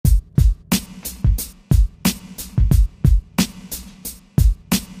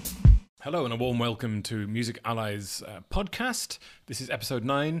Hello and a warm welcome to Music Ally's podcast. This is episode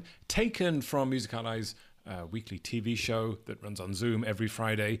 9, taken from Music Ally's weekly TV show that runs on Zoom every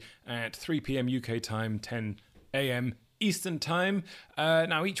Friday at 3 p.m. UK time, 10 a.m. Eastern time.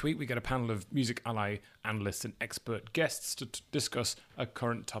 Now, each week we get a panel of Music Ally analysts and expert guests to discuss a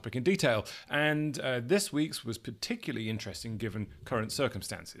current topic in detail. And this week's was particularly interesting given current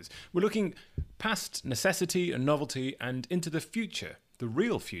circumstances. We're looking past necessity and novelty and into the future, the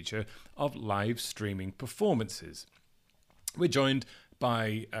real future of live streaming performances. We're joined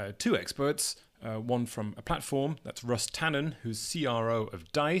by two experts, one from a platform, that's Russ Tannen, who's CRO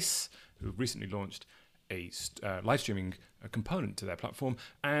of DICE, who recently launched a live streaming component to their platform,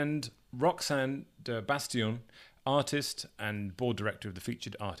 and Roxanne de Bastion, artist and board director of the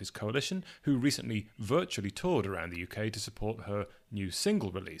Featured Artist Coalition, who recently virtually toured around the UK to support her new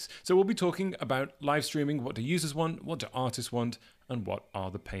single release. So we'll be talking about live streaming, what do users want, what do artists want, and what are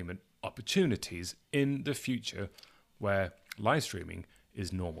the payment opportunities in the future where live streaming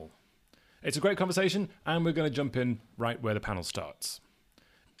is normal. It's a great conversation, and we're going to jump in right where the panel starts.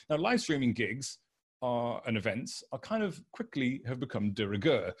 Now, live streaming gigs and events are kind of quickly have become de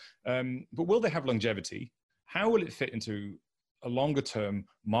rigueur, but will they have longevity? How will it fit into a longer term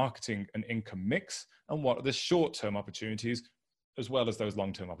marketing and income mix? And what are the short term opportunities as well as those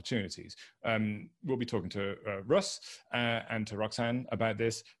long term opportunities? We'll be talking to Russ and to Roxanne about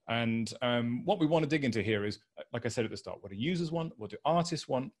this. And what we want to dig into here is, like I said at the start, what do users want? What do artists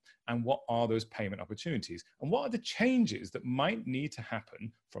want? And what are those payment opportunities? And what are the changes that might need to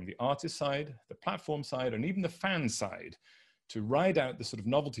happen from the artist side, the platform side, and even the fan side to ride out the sort of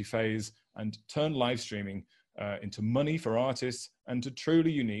novelty phase and turn live streaming into money for artists and to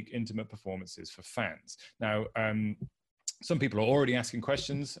truly unique, intimate performances for fans? Now, some people are already asking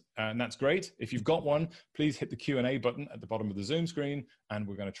questions, and that's great. If you've got one, please hit the Q&A button at the bottom of the Zoom screen, and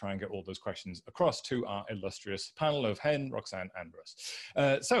we're going to try and get all those questions across to our illustrious panel of Hen, Roxanne, and Russ.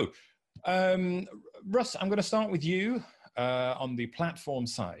 Russ, I'm going to start with you on the platform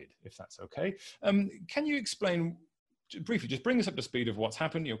side, if that's okay. Can you explain briefly, just bring us up to speed of what's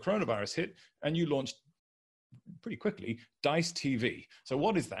happened? Your coronavirus hit, and you launched pretty quickly DICE TV. So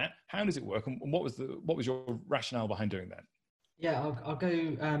what is that? How does it work? And what was your rationale behind doing that? Yeah, I'll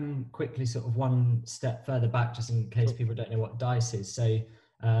go quickly sort of one step further back just in case people don't know what DICE is. So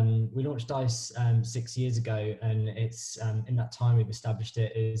we launched DICE 6 years ago, and it's in that time we've established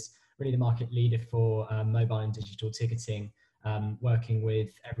it as really the market leader for mobile and digital ticketing, working with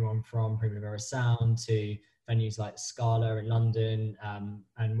everyone from Primavera Sound to venues like Scala in London,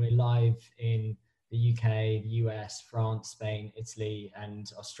 and we're live in the UK, the US, France, Spain, Italy,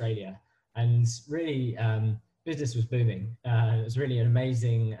 and Australia. And really, business was booming. It was really an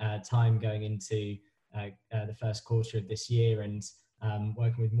amazing time going into the first quarter of this year, and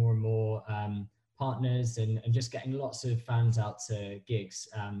working with more and more partners and just getting lots of fans out to gigs.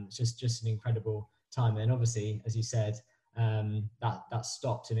 It's just an incredible time. And obviously, as you said, that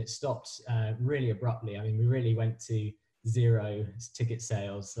stopped, and it stopped really abruptly. I mean, we really went to zero ticket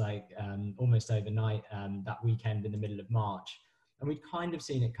sales almost overnight that weekend in the middle of March. And we'd kind of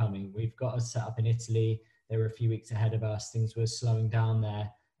seen it coming. We've got us set up in Italy. They were a few weeks ahead of us. Things were slowing down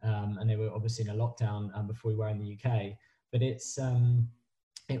there, and they were obviously in a lockdown before we were in the UK. But it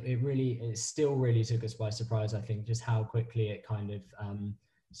still really took us by surprise, I think, just how quickly it kind of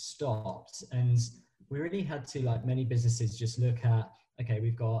stopped. And we really had to, like many businesses, just look at, okay,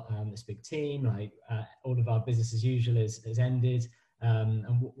 we've got this big team, all of our business as usual has ended, and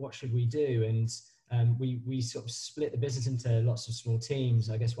what should we do? And we sort of split the business into lots of small teams.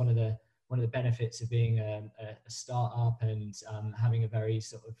 I guess one of the benefits of being a startup and having a very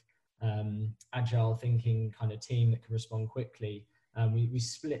sort of agile thinking kind of team that can respond quickly, we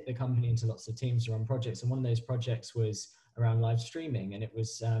split the company into lots of teams to run projects. And one of those projects was around live streaming, and it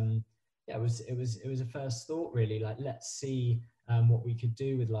was a first thought really, like, let's see what we could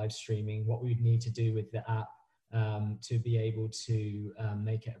do with live streaming, what we'd need to do with the app to be able to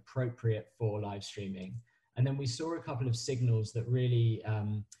make it appropriate for live streaming. And then we saw a couple of signals that really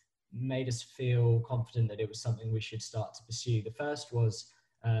made us feel confident that it was something we should start to pursue. The first was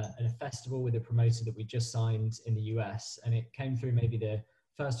a festival with a promoter that we just signed in the US, and it came through maybe the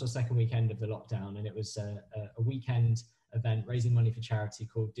first or second weekend of the lockdown, and it was a weekend event raising money for charity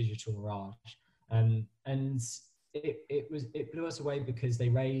called Digital Mirage. And it blew us away because they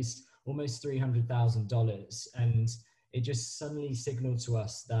raised almost $300,000, and it just suddenly signaled to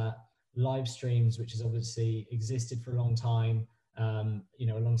us that live streams, which has obviously existed for a long time,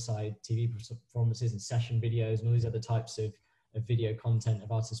 alongside TV performances and session videos and all these other types of video content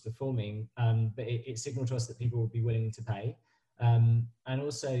of artists performing, but it signaled to us that people would be willing to pay. And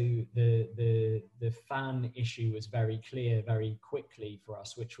also the fan issue was very clear very quickly for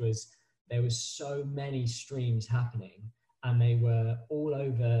us, which was there was so many streams happening, and they were all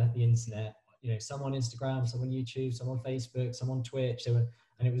over the internet. You know, some on Instagram, some on YouTube, some on Facebook, some on Twitch. There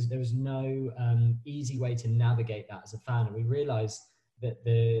was no easy way to navigate that as a fan. And we realized that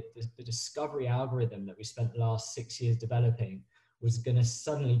the discovery algorithm that we spent the last 6 years developing was going to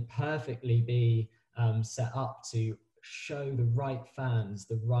suddenly perfectly be set up to show the right fans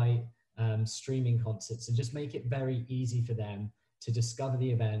the right streaming concerts, and just make it very easy for them to discover the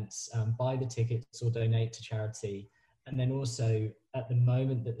events, buy the tickets or donate to charity. And then also at the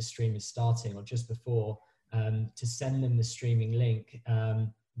moment that the stream is starting or just before, to send them the streaming link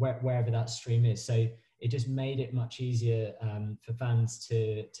wherever that stream is. So it just made it much easier for fans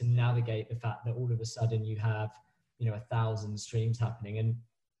to navigate the fact that all of a sudden you have, 1,000 streams happening. And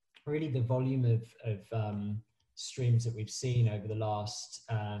really the volume of streams that we've seen over the last,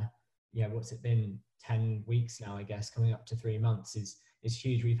 what's it been, 10 weeks now, I guess, coming up to 3 months is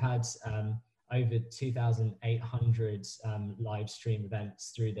huge. We've had over 2,800 live stream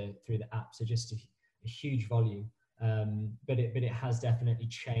events through the app. So just a huge volume. But it has definitely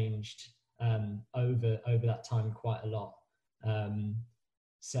changed over that time quite a lot.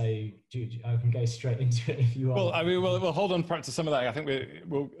 So I can go straight into it if you want. Well, I mean, we'll hold on perhaps to some of that. I think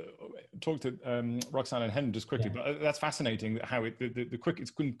we'll talk to Roxanne and Hen just quickly, but that's fascinating how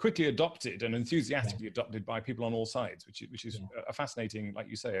it's been quickly adopted and enthusiastically adopted by people on all sides, which is a fascinating, like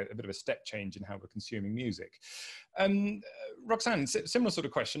you say, a bit of a step change in how we're consuming music. Roxanne, similar sort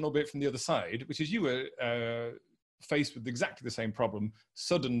of question, albeit from the other side, which is you were faced with exactly the same problem,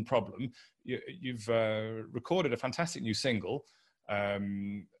 sudden problem. You've recorded a fantastic new single,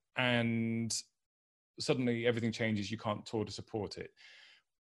 and suddenly everything changes. You can't tour to support it.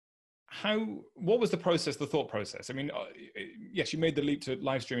 What was the process, the thought process? I mean, yes, you made the leap to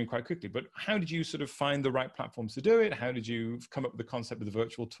live streaming quite quickly, but how did you sort of find the right platforms to do it? How did you come up with the concept of the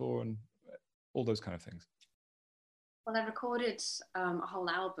virtual tour and all those kind of things? Well, I recorded a whole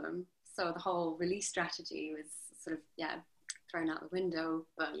album, so the whole release strategy was sort of, thrown out the window,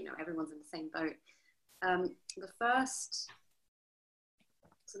 but, everyone's in the same boat.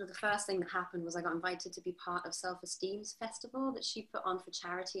 The first thing that happened was I got invited to be part of Self-Esteem's festival that she put on for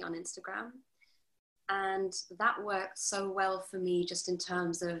charity on Instagram. And that worked so well for me just in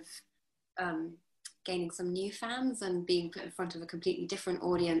terms of gaining some new fans and being put in front of a completely different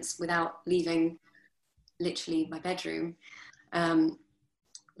audience without leaving literally my bedroom.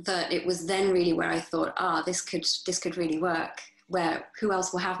 That it was then really where I thought, this could really work. Who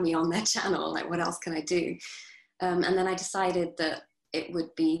else will have me on their channel? Like, what else can I do? And then I decided that it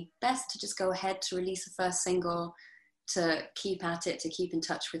would be best to just go ahead to release a first single, to keep at it, to keep in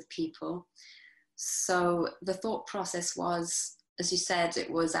touch with people. So the thought process was, as you said,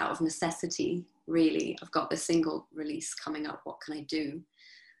 it was out of necessity, really. I've got this single release coming up, what can I do?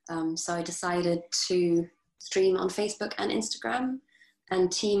 So I decided to stream on Facebook and Instagram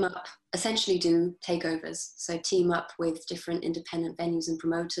and team up, essentially do takeovers. So team up with different independent venues and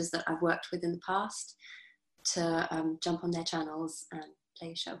promoters that I've worked with in the past to jump on their channels and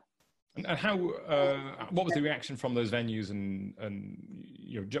play a show. And how? What was the reaction from those venues and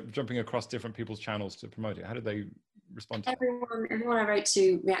jumping across different people's channels to promote it? How did they respond to everyone I wrote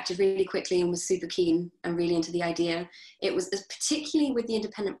to reacted really quickly and was super keen and really into the idea. It was particularly with the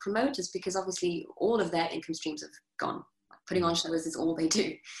independent promoters, because obviously all of their income streams have gone. Putting on shows is all they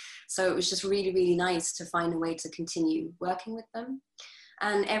do. So it was just really, really nice to find a way to continue working with them.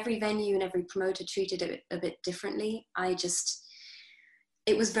 And every venue and every promoter treated it a bit differently.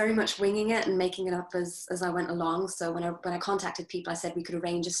 It was very much winging it and making it up as I went along. So when I contacted people, I said we could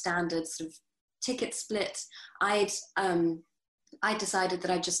arrange a standard sort of ticket split. I decided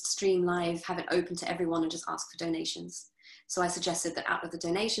that I'd just stream live, have it open to everyone and just ask for donations. So I suggested that out of the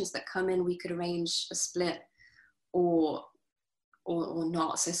donations that come in, we could arrange a split or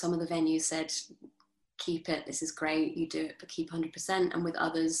not. So some of the venues said, keep it, this is great, you do it, but keep 100%. And with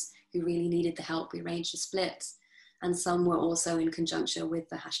others who really needed the help, we arranged a split. And some were also in conjunction with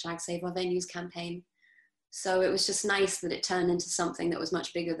the #SaveOurVenues campaign. So it was just nice that it turned into something that was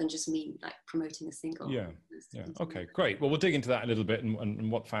much bigger than just me like promoting a single. Yeah. Okay, great. Well, we'll dig into that a little bit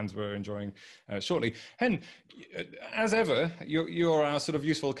and what fans were enjoying shortly. Hen, as ever, you're our sort of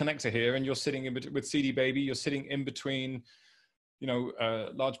useful connector here, and you're sitting with CD Baby. You're sitting in between,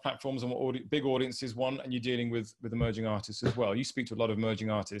 large platforms and big audiences, and you're dealing with emerging artists as well. You speak to a lot of emerging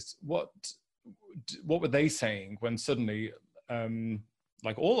artists. What were they saying when suddenly,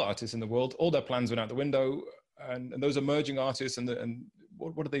 like all artists in the world, all their plans went out the window, and those emerging artists, and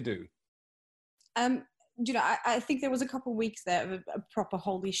what do they do? you know, I think there was a couple of weeks there of a proper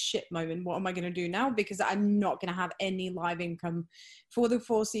holy shit moment. What am I going to do now? Because I'm not going to have any live income for the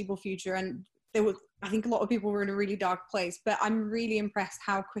foreseeable future. And I think a lot of people were in a really dark place, but I'm really impressed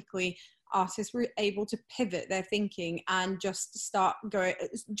how quickly artists were able to pivot their thinking and just start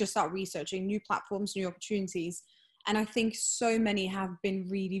researching new platforms, new opportunities. And I think so many have been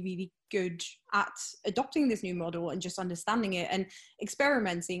really, really good at adopting this new model and just understanding it and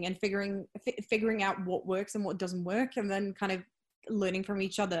experimenting and figuring out what works and what doesn't work, and then kind of learning from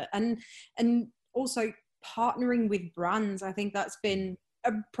each other. And also partnering with brands. I think that's been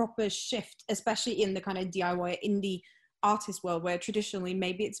a proper shift, especially in the kind of DIY indie artist world, where traditionally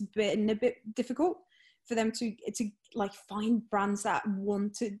maybe it's been a bit difficult for them to like find brands that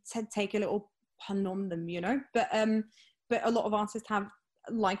want to take a little pun on them, you know. But a lot of artists have,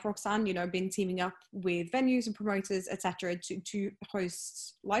 like Roxanne, you know, been teaming up with venues and promoters, etc., to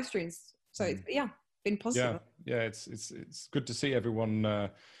host live streams. So it's been positive. Yeah, it's good to see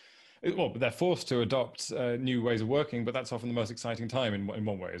everyone. Well, they're forced to adopt new ways of working, but that's often the most exciting time in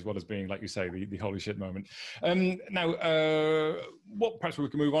one way, as well as being, like you say, the holy shit moment. Now, what perhaps we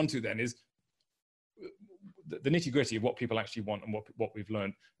can move on to then is the nitty gritty of what people actually want and what we've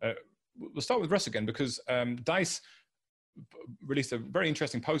learned. We'll start with Russ again, because DICE released a very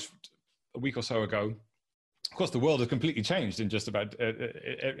interesting post a week or so ago. Of course, the world has completely changed in just about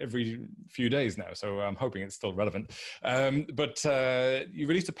every few days now, so I'm hoping it's still relevant. But you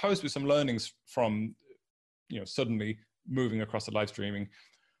released a post with some learnings from, you know, suddenly moving across to live streaming.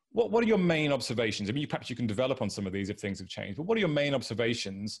 What are your main observations? I mean, perhaps you can develop on some of these if things have changed, but what are your main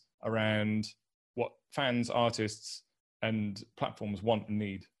observations around what fans, artists, and platforms want and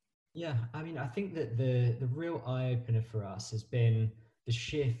need? Yeah, I mean, I think that the real eye-opener for us has been the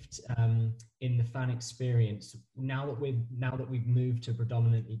shift in the fan experience now that we've moved to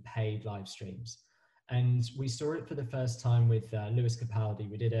predominantly paid live streams. And we saw it for the first time with Lewis Capaldi.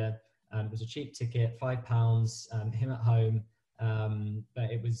 We did it was a cheap ticket, £5, him at home, but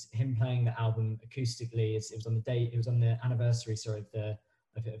it was him playing the album acoustically. It was on the anniversary, sorry,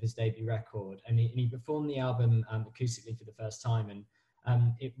 of his debut record, and he performed the album acoustically for the first time.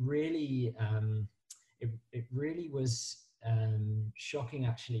 And it really was shocking,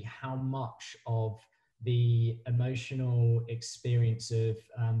 actually, how much of the emotional experience of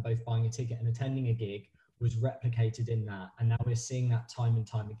both buying a ticket and attending a gig was replicated in that. And now we're seeing that time and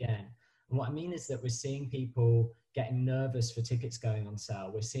time again. And what I mean is that we're seeing people getting nervous for tickets going on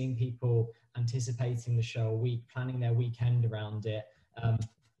sale. We're seeing people anticipating the show a week, planning their weekend around it.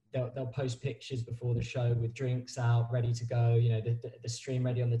 They'll post pictures before the show with drinks out, ready to go, you know, the stream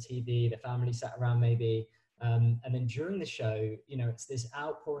ready on the TV, the family sat around maybe. And then during the show, you know, it's this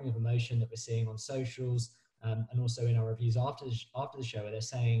outpouring of emotion that we're seeing on socials, and also in our reviews after the show, where they're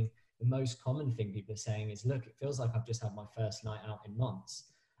saying the most common thing people are saying is, look, it feels like I've just had my first night out in months.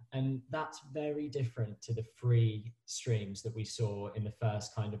 And that's very different to the free streams that we saw in the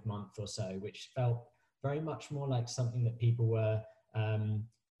first kind of month or so, which felt very much more like something that people were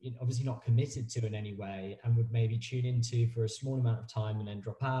obviously not committed to in any way, and would maybe tune into for a small amount of time and then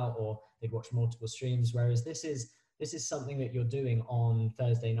drop out, or they'd watch multiple streams. Whereas this is something that you're doing on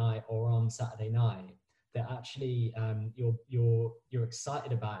Thursday night or on Saturday night that actually you're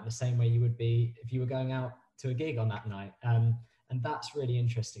excited about in the same way you would be if you were going out to a gig on that night. And that's really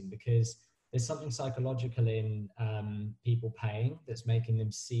interesting, because there's something psychological in people paying that's making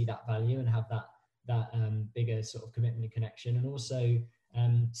them see that value and have that bigger sort of commitment and connection. And also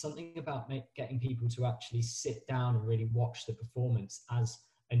something about getting people to actually sit down and really watch the performance as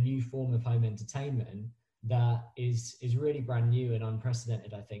a new form of home entertainment that is really brand new and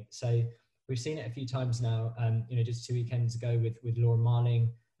unprecedented, I think. So we've seen it a few times now, just 2 weekends ago with Laura Marling,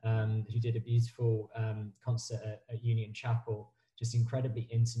 who did a beautiful concert at Union Chapel, just incredibly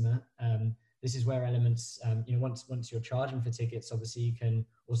intimate. This is where elements, once you're charging for tickets, obviously you can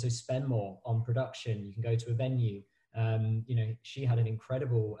also spend more on production. You can go to a venue. She had an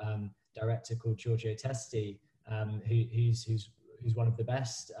incredible director called Giorgio Testi, who's one of the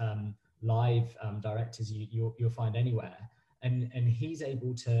best live directors you'll find anywhere. And he's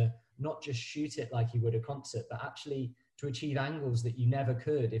able to not just shoot it like you would a concert, but actually to achieve angles that you never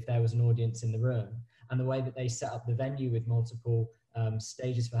could if there was an audience in the room. And the way that they set up the venue with multiple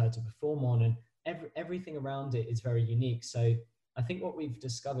stages for her to perform on, and everything around it is very unique. So I think what we've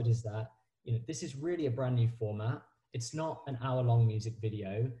discovered is that, this is really a brand new format. It's not an hour-long music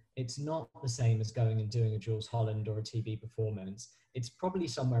video. It's not the same as going and doing a Jules Holland or a TV performance. It's probably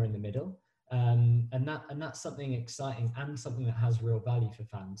somewhere in the middle. And that's something exciting and something that has real value for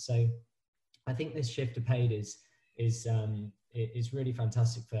fans. So I think this shift to paid is is really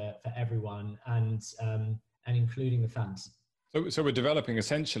fantastic for everyone, and including the fans. So we're developing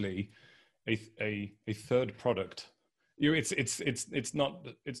essentially a third product. It's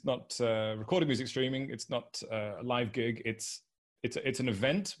not recorded music streaming. It's not a live gig. It's an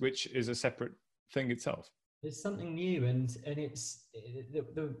event which is a separate thing itself. It's something new, and it's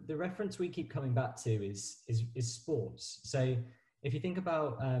the reference we keep coming back to is sports. So if you think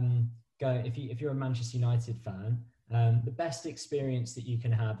about if you're a Manchester United fan, the best experience that you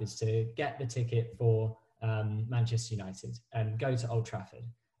can have is to get the ticket for Manchester United and go to Old Trafford,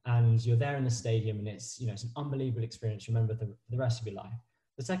 and you're there in the stadium, and it's it's an unbelievable experience you remember for the rest of your life.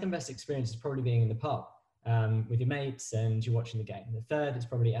 The second best experience is probably being in the pub with your mates and you're watching the game. The third is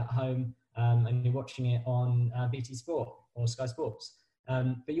probably at home and you're watching it on BT Sport or Sky Sports,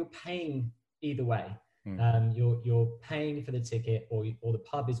 but you're paying either way. You're paying for the ticket, or the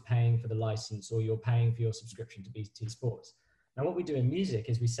pub is paying for the license, or you're paying for your subscription to BT Sports. Now what we do in music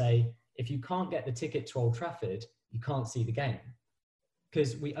is we say, if you can't get the ticket to Old Trafford, you can't see the game,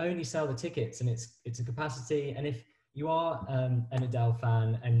 because we only sell the tickets, and it's a capacity. And if you are an Adele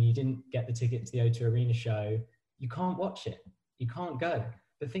fan and you didn't get the ticket to the O2 Arena show, you can't watch it, you can't go.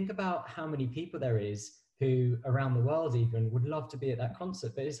 But think about how many people there is who around the world even would love to be at that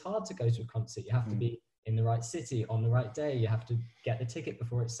concert, but it's hard to go to a concert. You have to be in the right city on the right day. You have to get the ticket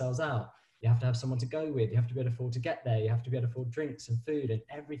before it sells out. You have to have someone to go with. You have to be able to afford to get there. You have to be able to afford drinks and food and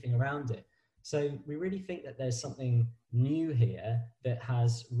everything around it. So we really think that there's something new here that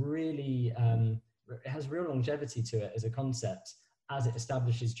has really, it has real longevity to it as a concept, as it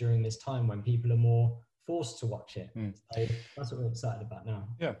establishes during this time when people are more forced to watch it. So that's what we're excited about now.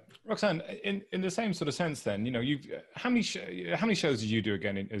 Yeah, Roxanne, in the same sort of sense, then, how many shows did you do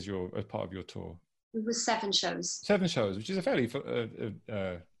again as part of your tour? It was 7 shows. 7 shows, which is a fairly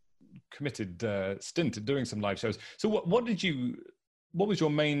committed stint at doing some live shows. So what was your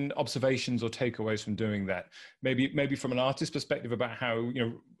main observations or takeaways from doing that? Maybe from an artist perspective about how,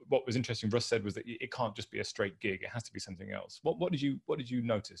 what was interesting, Russ said, was that it can't just be a straight gig. It has to be something else. What did you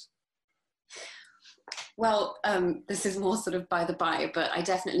notice? Well, this is more sort of by the by, but I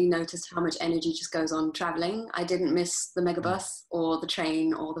definitely noticed how much energy just goes on traveling. I didn't miss the megabus or the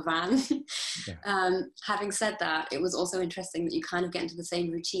train or the van. Yeah. Having said that, it was also interesting that you kind of get into the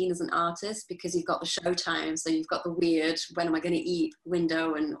same routine as an artist, because you've got the show time, so you've got the weird, when am I going to eat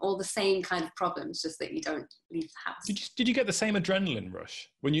window, and all the same kind of problems, just that you don't leave the house. Did you get the same adrenaline rush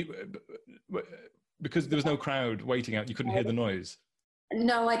when because there was no crowd waiting out, you couldn't hear the noise?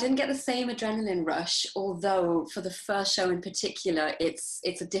 No, I didn't get the same adrenaline rush, although for the first show in particular, it's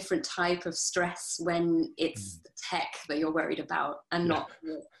a different type of stress when it's the tech that you're worried about and not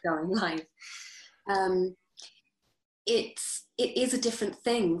going live. It is a different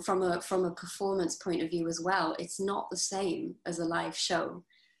thing from a performance point of view as well. It's not the same as a live show.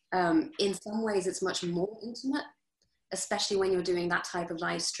 In some ways, it's much more intimate, especially when you're doing that type of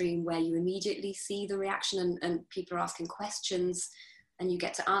live stream where you immediately see the reaction and people are asking questions, and you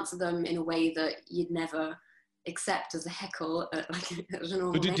get to answer them in a way that you'd never accept as a heckle.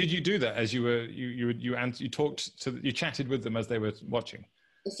 So did you do that as you chatted with them as they were watching?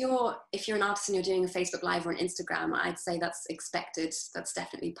 If you're an artist and you're doing a Facebook Live or an Instagram, I'd say that's expected. That's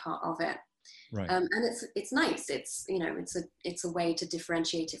definitely part of it. Right. And it's nice. It's it's a way to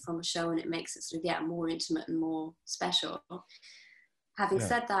differentiate it from a show, and it makes it sort of more intimate and more special. Having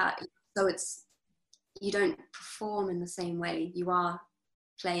said that, so you don't perform in the same way. You are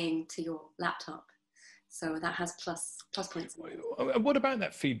playing to your laptop, so that has plus points. What about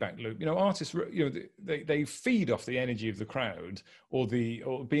that feedback loop? Artists, they feed off the energy of the crowd, or being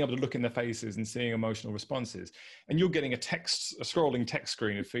able to look in their faces and seeing emotional responses, and you're getting a scrolling text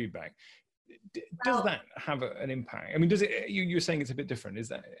screen of feedback. Does that have an impact? I mean, does it? You're saying it's a bit different.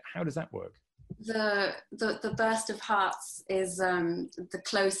 How does that work? The burst of hearts is the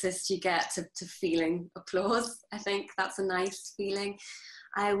closest you get to feeling applause. I think that's a nice feeling.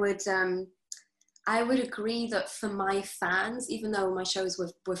 I would agree that for my fans, even though my shows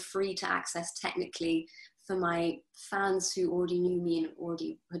were free to access technically, for my fans who already knew me and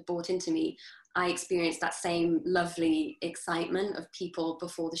already had bought into me, I experienced that same lovely excitement of people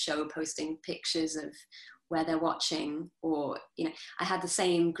before the show posting pictures of where they're watching, or I had the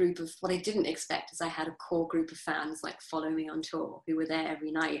same group of, what I didn't expect is I had a core group of fans like follow me on tour who were there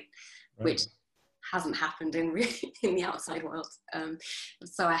every night, which hasn't happened in the outside world.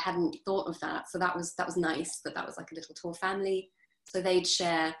 So I hadn't thought of that. So that was nice, that was like a little tour family. So they'd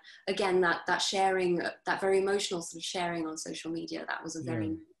share, again, that sharing, that very emotional sort of sharing on social media. That was a very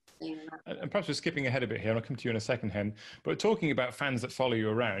nice thing. And perhaps we're skipping ahead a bit here, and I'll come to you in a second, Hen. But talking about fans that follow you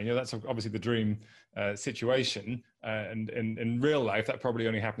around, that's obviously the dream situation. And in real life, that probably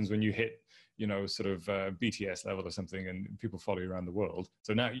only happens when you hit, sort of BTS level or something, and people follow you around the world.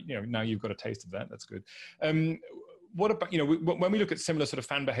 So now, now you've got a taste of that. That's good. What about, when we look at similar sort of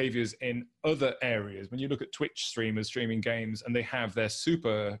fan behaviors in other areas, when you look at Twitch streamers streaming games and they have their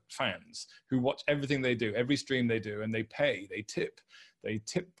super fans who watch everything they do, every stream they do, and they tip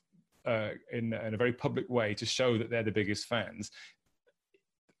in a very public way to show that they're the biggest fans.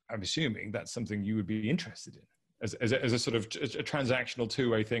 I'm assuming that's something you would be interested in as a sort of a transactional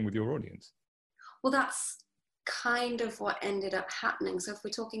two-way thing with your audience. Well, that's kind of what ended up happening. So if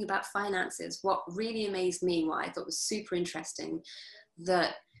we're talking about finances, what really amazed me, what I thought was super interesting,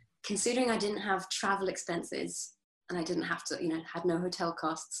 that considering I didn't have travel expenses and I didn't have to, had no hotel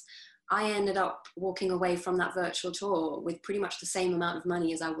costs, I ended up walking away from that virtual tour with pretty much the same amount of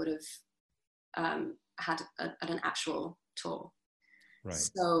money as I would have had at an actual tour. Right.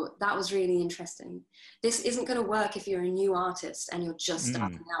 So that was really interesting. This isn't going to work if you're a new artist and you're just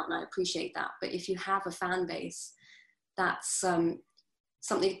starting out, and I appreciate that. But if you have a fan base, that's something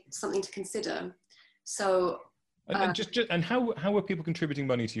to consider. So. And how were people contributing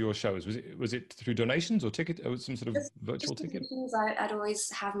money to your shows? Was it through donations or ticket, or some sort of virtual ticket? I'd always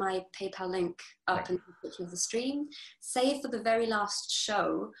have my PayPal link up in the picture of the stream. Save for the very last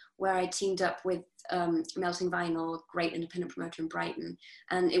show where I teamed up with Melting Vinyl, great independent promoter in Brighton,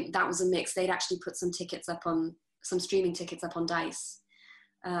 and that was a mix. They'd actually put some streaming tickets up on DICE,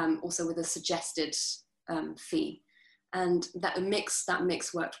 also with a suggested fee, and that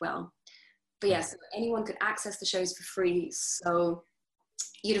mix worked well. But yes, anyone could access the shows for free. So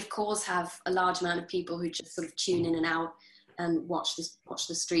you'd of course have a large amount of people who just sort of tune in and out and watch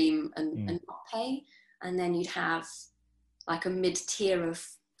the stream and not pay. And then you'd have like a mid-tier of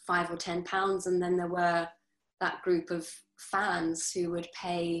 £5 or £10. And then there were that group of fans who would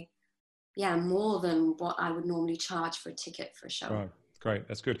pay, more than what I would normally charge for a ticket for a show. Right. Great,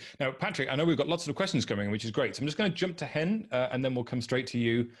 that's good. Now, Patrick, I know we've got lots of questions coming, which is great. So I'm just going to jump to Hen, and then we'll come straight to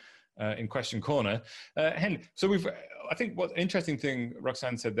you in question corner. Hen, so I think what interesting thing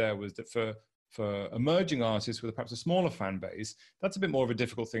Roxanne said there was that for emerging artists with perhaps a smaller fan base, that's a bit more of a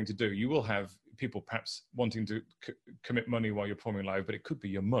difficult thing to do. You will have people perhaps wanting to commit money while you're performing live, but it could be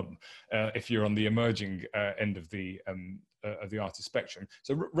your mum if you're on the emerging end of the artist spectrum.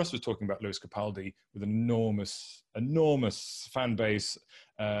 So Russ was talking about Lewis Capaldi with an enormous fan base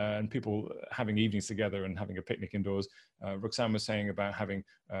and people having evenings together and having a picnic indoors. Roxanne was saying about having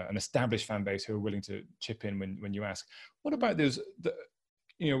an established fan base who are willing to chip in when you ask. What about those?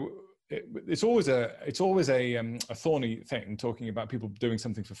 It's always a thorny thing talking about people doing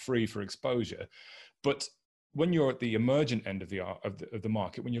something for free for exposure, but when you're at the emergent end of the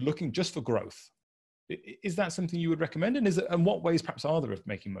market, when you're looking just for growth, is that something you would recommend? And what ways perhaps are there of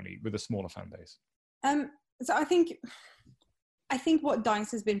making money with a smaller fan base? So I think what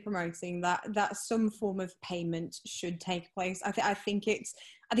DICE has been promoting, that some form of payment should take place. I think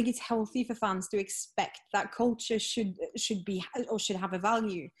it's healthy for fans to expect that culture should be or should have a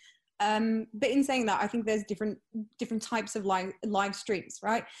value. But in saying that, I think there's different types of live streams,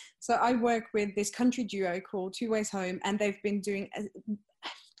 right? So I work with this country duo called Two Ways Home, and they've been doing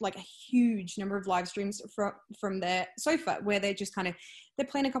a huge number of live streams from their sofa, where they're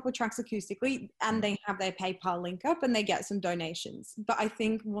playing a couple of tracks acoustically, and they have their PayPal link up and they get some donations. But I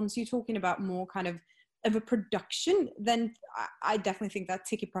think once you're talking about more kind of a production, then I definitely think that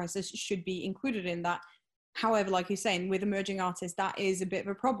ticket prices should be included in that. However, like you're saying, with emerging artists, that is a bit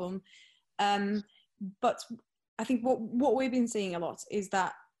of a problem. But I think what we've been seeing a lot is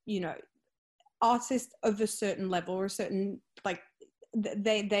that, artists of a certain level or a certain,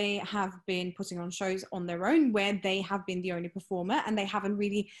 they have been putting on shows on their own where they have been the only performer, and they haven't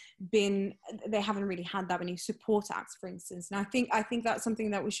really had that many support acts, for instance. And I think that's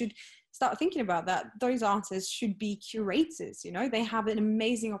something that we should start thinking about, that those artists should be curators. They have an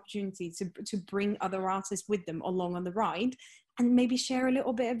amazing opportunity to bring other artists with them along on the ride, and maybe share a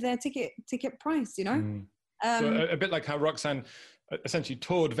little bit of their ticket price. So a bit like how Roxanne essentially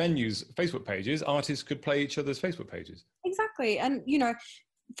toured venues' Facebook pages, artists could play each other's Facebook pages. Exactly. And,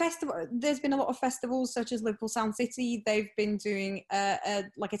 there's been a lot of festivals such as Liverpool Sound City. They've been doing a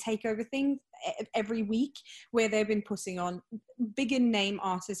takeover thing every week, where they've been putting on bigger name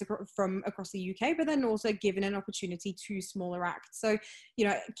artists from across the UK, but then also giving an opportunity to smaller acts. So,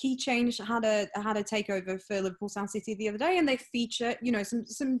 Key Change had a takeover for Liverpool Sound City the other day, and they feature,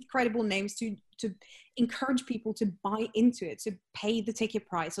 some credible names to encourage people to buy into it, to pay the ticket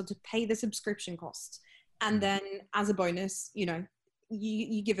price or to pay the subscription costs. And then as a bonus,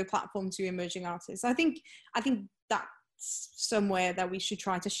 you give a platform to emerging artists. I think that's somewhere that we should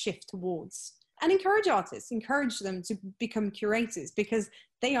try to shift towards, and encourage artists, encourage them to become curators, because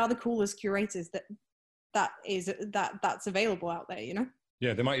they are the coolest curators that's available out there, you know?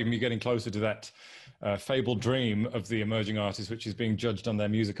 Yeah, they might even be getting closer to that fabled dream of the emerging artist, which is being judged on their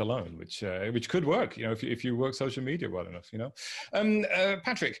music alone, which could work, you know, if you work social media well enough, you know.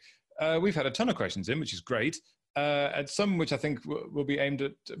 Patrick, we've had a ton of questions in, which is great. And some which I think will be aimed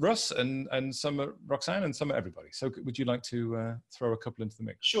at Russ, and some at Roxanne, and some at everybody. So would you like to throw a couple into the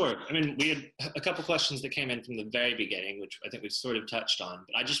mix? Sure. I mean, we had a couple questions that came in from the very beginning, which I think we've sort of touched on.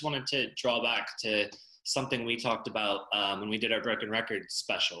 But I just wanted to draw back to something we talked about when we did our Broken Records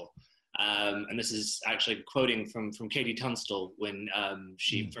special. And this is actually quoting from Katie Tunstall when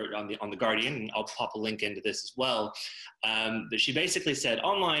she on the Guardian, and I'll pop a link into this as well. But she basically said,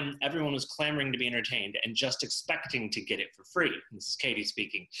 online, everyone was clamoring to be entertained and just expecting to get it for free. This is Katie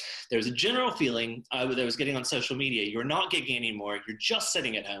speaking. There was a general feeling that was getting on social media, you're not gigging anymore, you're just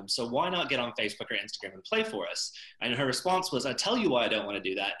sitting at home, so why not get on Facebook or Instagram and play for us? And her response was, I tell you why I don't want to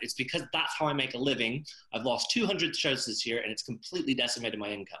do that. It's because that's how I make a living. I've lost 200 shows this year, and it's completely decimated my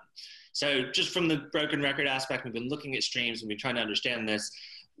income. So just from the broken record aspect, we've been looking at streams and we've been trying to understand this.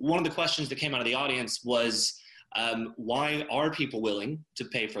 One of the questions that came out of the audience was, why are people willing to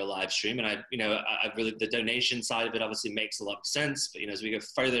pay for a live stream? And I really, the donation side of it obviously makes a lot of sense. But, you know, as we go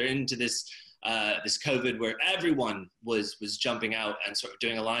further into this COVID, where everyone was jumping out and sort of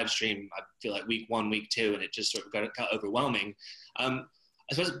doing a live stream, I feel like week 1, week 2, and it just sort of got overwhelming. I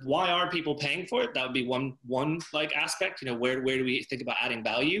suppose, why are people paying for it? That would be one like aspect. You know, where do we think about adding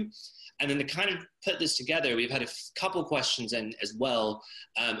value? And then to kind of put this together, we've had a couple questions in as well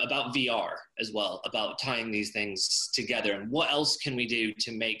about VR as well, about tying these things together and what else can we do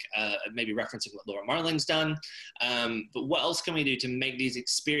to make, maybe referencing what Laura Marling's done, but what else can we do to make these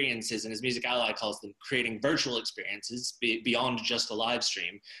experiences, and as Music Ally calls them, creating virtual experiences beyond just a live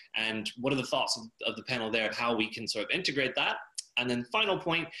stream? And what are the thoughts of the panel there of how we can sort of integrate that? And then final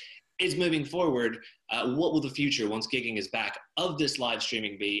point is, moving forward, what will the future, once gigging is back, of this live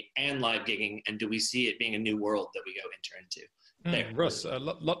streaming be, and live gigging, and do we see it being a new world that we go enter into? Russ, a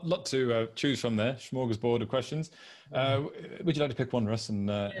lot to choose from there. Smorgasbord of questions. Would you like to pick one, Russ, and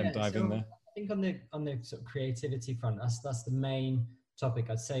dive in there? I think on the sort of creativity front, that's the main topic.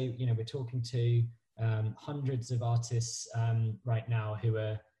 I'd say, you know, we're talking to hundreds of artists right now who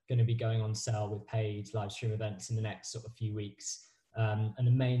are going to be going on sale with paid live stream events in the next sort of few weeks. And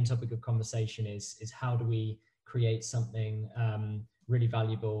the main topic of conversation is how do we create something really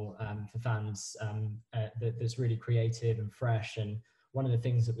valuable for fans that's really creative and fresh. And one of the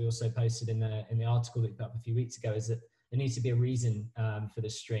things that we also posted in the article that we put up a few weeks ago is that there needs to be a reason for the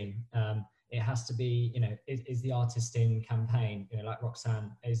stream. It has to be, you know, is the artist in campaign, you know, like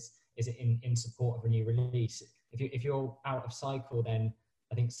Roxanne, is it in support of a new release? If you're out of cycle, then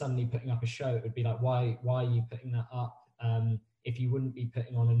I think suddenly putting up a show, it would be like, why are you putting that up if you wouldn't be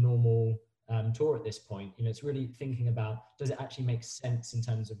putting on a normal tour at this point? You know, it's really thinking about, does it actually make sense in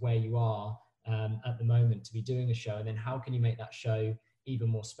terms of where you are at the moment to be doing a show, and then how can you make that show even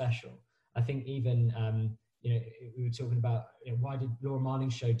more special? I think even, you know, we were talking about, you know, why did Laura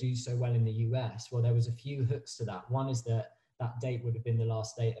Marling's show do so well in the US? Well, there was a few hooks to that. One is that date would have been the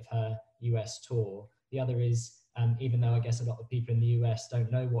last date of her US tour. The other is, even though I guess a lot of people in the US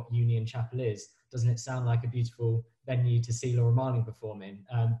don't know what Union Chapel is, doesn't it sound like a beautiful venue to see Laura Marling perform in?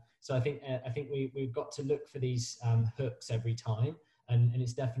 So I think we've got to look for these hooks every time, and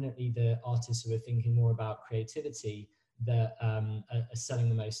it's definitely the artists who are thinking more about creativity that are selling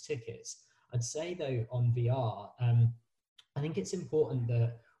the most tickets. I'd say though, on VR, I think it's important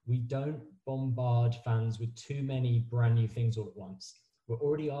that we don't bombard fans with too many brand new things all at once. We're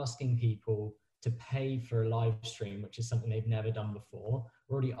already asking people to pay for a live stream, which is something they've never done before.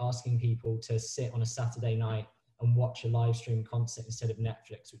 We're already asking people to sit on a Saturday night and watch a live stream concert instead of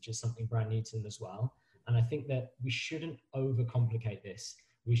Netflix, which is something brand new to them as well. And I think that we shouldn't overcomplicate this.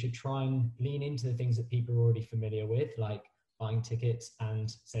 We should try and lean into the things that people are already familiar with, like buying tickets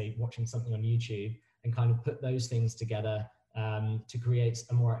and, say, watching something on YouTube, and kind of put those things together to create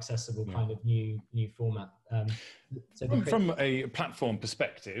a more accessible kind of new format. From a platform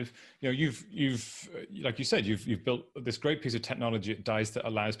perspective, you know, you've like you said, you've built this great piece of technology at DICE that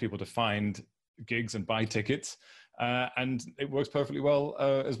allows people to find gigs and buy tickets, and it works perfectly well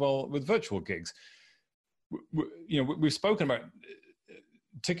as well with virtual gigs. You know, we've spoken about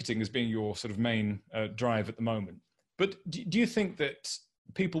ticketing as being your sort of main drive at the moment, but do you think that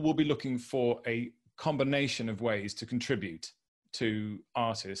people will be looking for a combination of ways to contribute to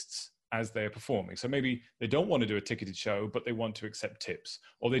artists as they're performing. So maybe they don't want to do a ticketed show, but they want to accept tips,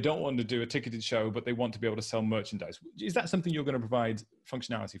 or they don't want to do a ticketed show, but they want to be able to sell merchandise. Is that something you're going to provide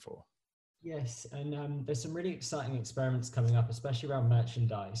functionality for? Yes, and there's some really exciting experiments coming up, especially around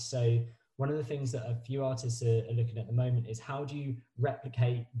merchandise. So one of the things that a few artists are looking at the moment is how do you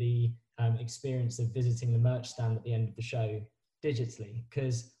replicate the experience of visiting the merch stand at the end of the show digitally?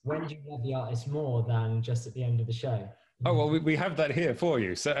 Because when do you love the artist more than just at the end of the show? Oh, well, we have that here for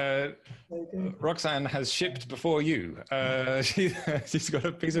you. So Roxanne has shipped before you. She's got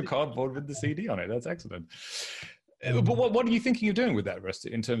a piece of cardboard with the CD on it. That's excellent. But what are you thinking of doing with that, Russ,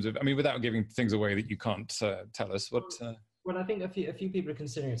 in terms of, I mean, without giving things away that you can't tell us? What? Well, I think a few people are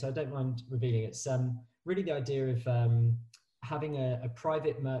considering it, so I don't mind revealing it. It's really the idea of having a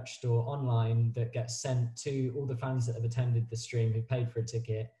private merch store online that gets sent to all the fans that have attended the stream who paid for a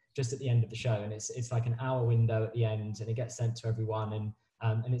ticket just at the end of the show, and it's like an hour window at the end, and it gets sent to everyone,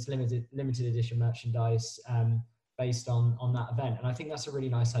 and it's limited edition merchandise based on that event. And I think that's a really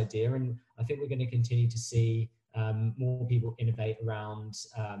nice idea, and I think we're going to continue to see more people innovate around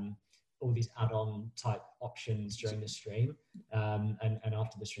all these add-on type options during the stream and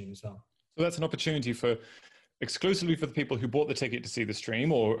after the stream as well. So that's an opportunity exclusively for the people who bought the ticket to see the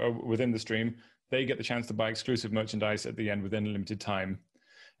stream or within the stream. They get the chance to buy exclusive merchandise at the end within a limited time.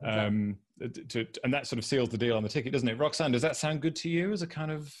 Exactly. And that sort of seals the deal on the ticket, doesn't it? Roxanne, does that sound good to you as a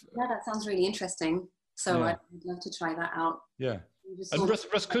kind of... Yeah, that sounds really interesting. So yeah. I'd love to try that out. Yeah. And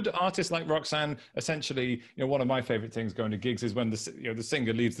Russ, could artists like Roxanne essentially, one of my favorite things going to gigs is when the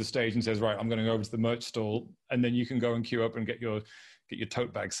singer leaves the stage and says, right, I'm going to go over to the merch stall, and then you can go and queue up and get your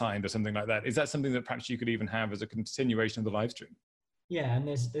tote bag signed or something like that. Is that something that perhaps you could even have as a continuation of the live stream? Yeah, and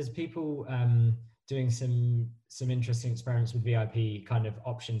there's people doing some interesting experiments with VIP kind of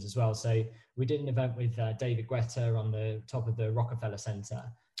options as well. So we did an event with David Guetta on the top of the Rockefeller Center.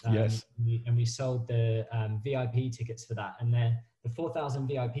 Yes. And we sold the VIP tickets for that. And then the 4,000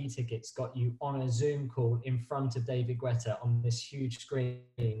 VIP tickets got you on a Zoom call in front of David Guetta on this huge screen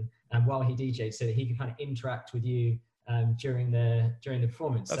while he DJed, so that he could kind of interact with you during the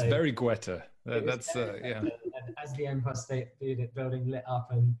performance. That's very Guetta. That's yeah. And as the Empire State Building lit up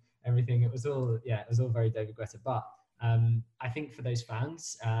and everything, it was all very David Guetta. But I think for those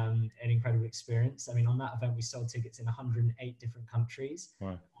fans, an incredible experience. I mean, on that event, we sold tickets in 108 different countries.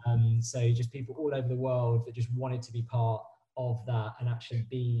 Wow. So just people all over the world that just wanted to be part of that and actually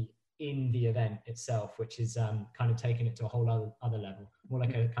be in the event itself, which is kind of taking it to a whole other level, more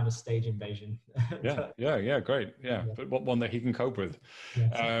like a kind of stage invasion. Yeah, great. Yeah, but one that he can cope with.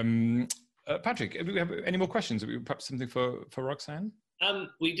 Yeah. Patrick, do we have any more questions? Perhaps something for Roxanne?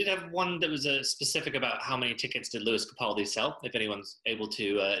 We did have one that was specific about how many tickets did Lewis Capaldi sell, if anyone's able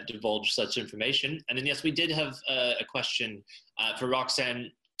to divulge such information. And then, yes, we did have a question for Roxanne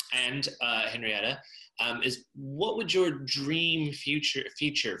and Henrietta. Is what would your dream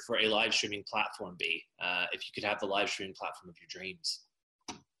feature for a live streaming platform be if you could have the live streaming platform of your dreams?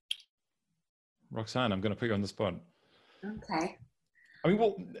 Roxanne, I'm going to put you on the spot. Okay. I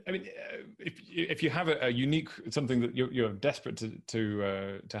mean, if you have a unique something that you're desperate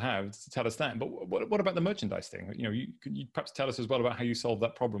to have, tell us that. But what about the merchandise thing? Could you perhaps tell us as well about how you solve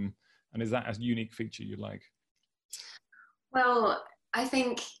that problem, and is that a unique feature you like? Well, I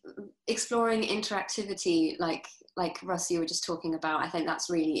think exploring interactivity, like Russ, you were just talking about, I think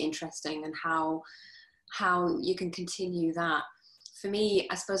that's really interesting, and how you can continue that. For me,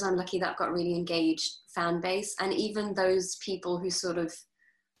 I suppose I'm lucky that I've got a really engaged fan base, and even those people who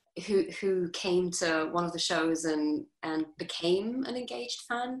came to one of the shows and became an engaged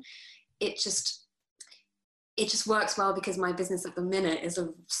fan, it just works well because my business at the minute is a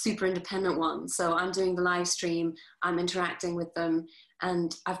super independent one. So I'm doing the live stream, I'm interacting with them,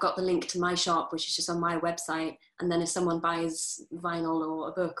 and I've got the link to my shop, which is just on my website. And then if someone buys vinyl or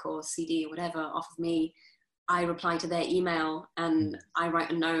a book or CD or whatever off of me, I reply to their email and I write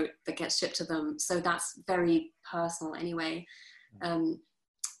a note that gets shipped to them. So that's very personal anyway.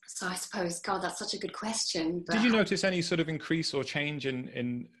 So I suppose, God, that's such a good question. But did you notice any sort of increase or change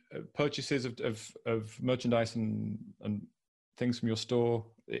in purchases of merchandise and things from your store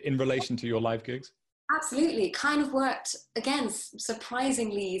in relation to your live gigs? Absolutely. It kind of worked, again,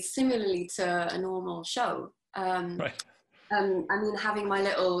 surprisingly similarly to a normal show. Right. I mean, having my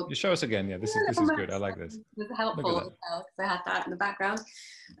little... You show us again. Yeah, this is good. I like this. It was helpful as well, because I had that in the background.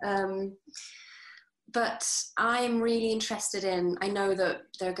 But I'm really interested in, I know that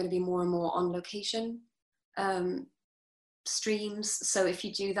there are going to be more and more on location streams. So if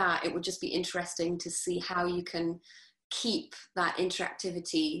you do that, it would just be interesting to see how you can keep that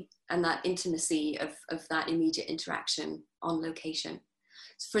interactivity and that intimacy of that immediate interaction on location.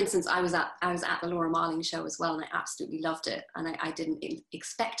 for instance, I was at the Laura Marling show as well, and I absolutely loved it. And I didn't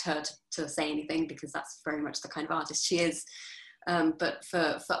expect her to say anything, because that's very much the kind of artist she is. But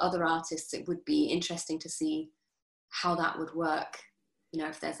for other artists, it would be interesting to see how that would work. You know,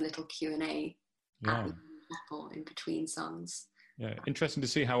 if there's a little Q&A at the chapel in between songs. Yeah, interesting to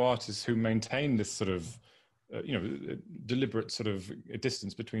see how artists who maintain this sort of, deliberate sort of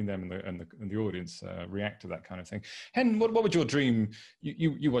distance between them and the audience react to that kind of thing. Hen, what would your dream?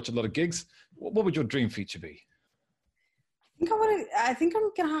 You watch a lot of gigs. What would your dream feature be? I think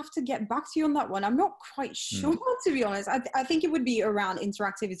I'm gonna have to get back to you on that one. I'm not quite sure, to be honest. I think it would be around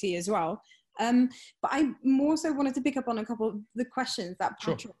interactivity as well. But I more so wanted to pick up on a couple of the questions that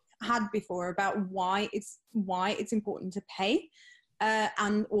Patrick had before about why it's important to pay.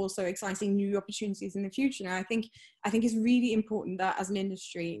 And also exciting new opportunities in the future. And I think it's really important that as an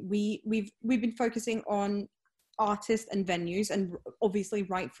industry, we've been focusing on artists and venues, and obviously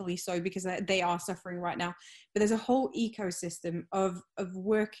rightfully so, because they are suffering right now. But there's a whole ecosystem of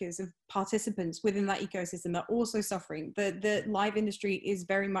workers, of participants within that ecosystem that are also suffering. The live industry is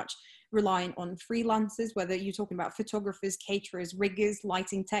very much reliant on freelancers, whether you're talking about photographers, caterers, riggers,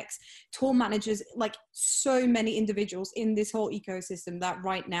 lighting techs, tour managers, like so many individuals in this whole ecosystem that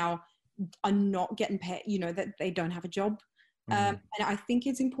right now are not getting paid, that they don't have a job. And I think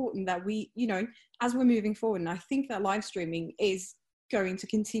it's important that we, as we're moving forward, and I think that live streaming is going to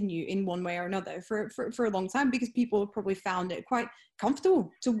continue in one way or another for a long time, because people have probably found it quite comfortable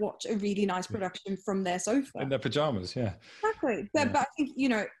to watch a really nice production from their sofa. In their pajamas, yeah. Exactly. But I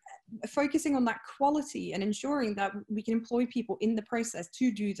think, focusing on that quality and ensuring that we can employ people in the process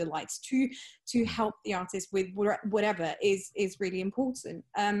to do the lights, to help the artist with whatever is really important.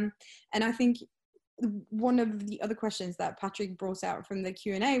 And I think one of the other questions that Patrick brought out from the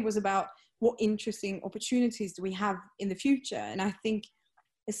Q&A was about what interesting opportunities do we have in the future. And I think,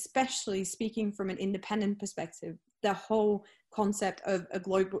 especially speaking from an independent perspective, the whole concept of a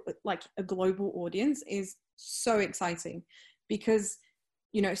global audience is so exciting, because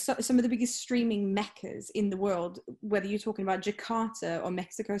some of the biggest streaming meccas in the world, whether you're talking about Jakarta or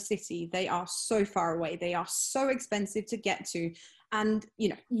Mexico City, they are so far away. They are so expensive to get to. And,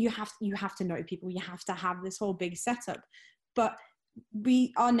 you have to know people, you have to have this whole big setup. But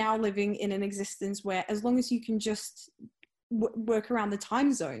we are now living in an existence where, as long as you can just work around the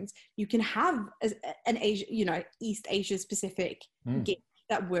time zones, you can have an Asia, East Asia specific gig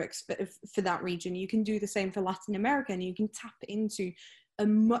that works for that region. You can do the same for Latin America, and you can tap into a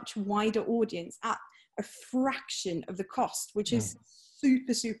much wider audience at a fraction of the cost, which is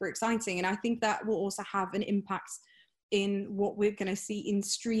super, super exciting. And I think that will also have an impact in what we're going to see in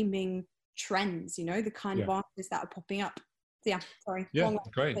streaming trends, the kind of artists that are popping up. Yeah, sorry. Yeah,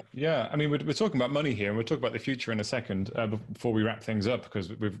 great. Yeah, I mean, we're talking about money here, and we'll talk about the future in a second before we wrap things up, because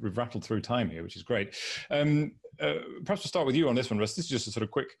we've rattled through time here, which is great. Perhaps we'll start with you on this one, Russ. This is just a sort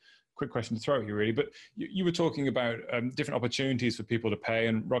of quick question to throw at you, really. But you were talking about different opportunities for people to pay,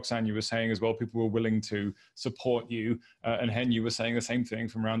 and Roxanne, you were saying as well, people were willing to support you, and Hen, you were saying the same thing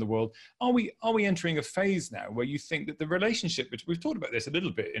from around the world. Are we entering a phase now where you think that the relationship, which we've talked about this a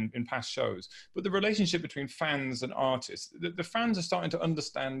little bit in past shows, but the relationship between fans and artists, the fans are starting to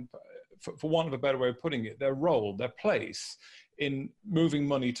understand, for want of a better way of putting it, their role, their place in moving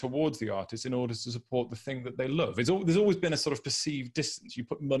money towards the artist in order to support the thing that they love. There's always been a sort of perceived distance. You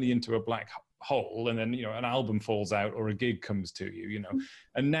put money into a black hole, and then an album falls out or a gig comes to you,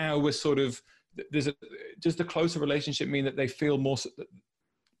 And now we're sort of, does the closer relationship mean that they feel more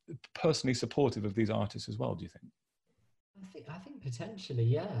personally supportive of these artists as well, do you think? I think potentially,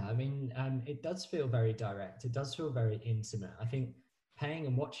 yeah. I mean, it does feel very direct. It does feel very intimate. I think paying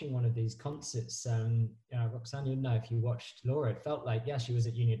and watching one of these concerts, Roxanne, you'll know if you watched Laura, it felt like, she was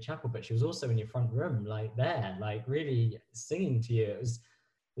at Union Chapel, but she was also in your front room, really singing to you.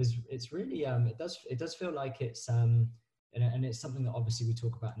 It's really, it does feel like it's, and it's something that obviously we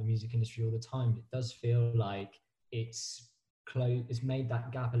talk about in the music industry all the time. It does feel like it's made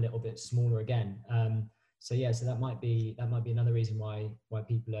that gap a little bit smaller again. So that might be another reason why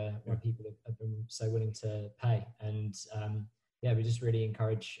people have been so willing to pay. And we just really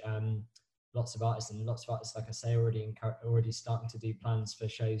encourage lots of artists, like I say, already starting to do plans for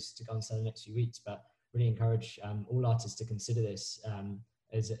shows to go on sale in the next few weeks. But really encourage all artists to consider this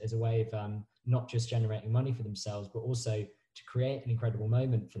as a way of not just generating money for themselves, but also to create an incredible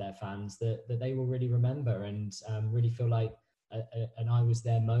moment for their fans that they will really remember, and really feel like an I was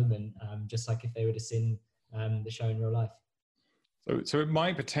there moment, just like if they were to sing the show in real life. So it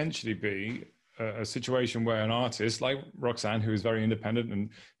might potentially be a situation where an artist like Roxanne, who is very independent and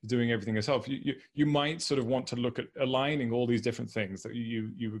doing everything herself, you might sort of want to look at aligning all these different things. That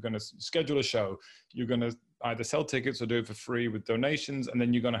you were going to schedule a show, you're going to either sell tickets or do it for free with donations, and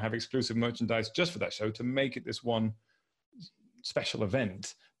then you're going to have exclusive merchandise just for that show to make it this one special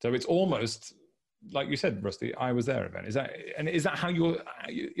event. So it's almost like you said, Rusty, I was there event. Is that how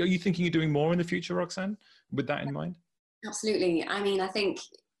are you thinking you're doing more in the future, Roxanne, with that in mind? Absolutely. I mean, I think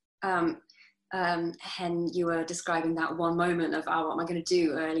Hen, you were describing that one moment of, oh, what am I going to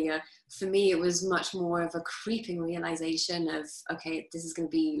do earlier? For me, it was much more of a creeping realization of, okay, this is going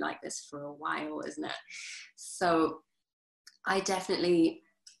to be like this for a while, isn't it? So I'm definitely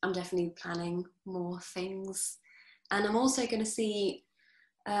planning more things. And I'm also going to see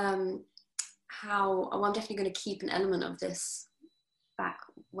I'm definitely going to keep an element of this back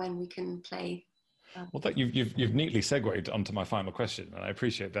when we can play. Well, you've neatly segued onto my final question, and I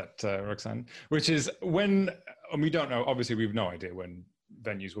appreciate that, Roxanne, which is and we don't know, obviously we have no idea when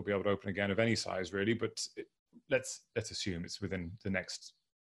venues will be able to open again of any size really, but let's assume it's within the next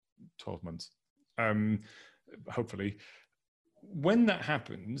 12 months, hopefully. When that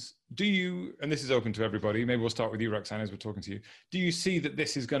happens, and this is open to everybody, maybe we'll start with you, Roxanne, as we're talking to you, do you see that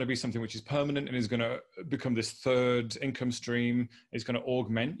this is going to be something which is permanent and is going to become this third income stream, is going to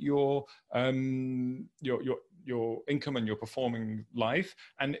augment your income and your performing life?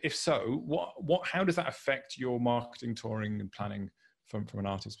 And if so, how does that affect your marketing, touring and planning from an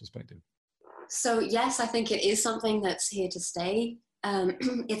artist's perspective? So yes, I think it is something that's here to stay.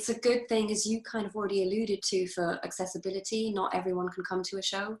 It's a good thing, as you kind of already alluded to, for accessibility. Not everyone can come to a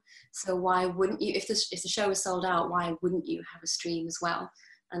show, so why wouldn't you, if the show is sold out, why wouldn't you have a stream as well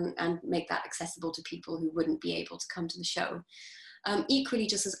and make that accessible to people who wouldn't be able to come to the show? Equally,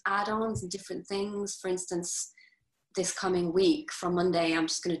 just as add-ons and different things. For instance, this coming week from Monday, I'm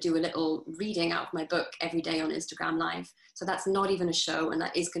just going to do a little reading out of my book every day on Instagram Live. So that's not even a show, and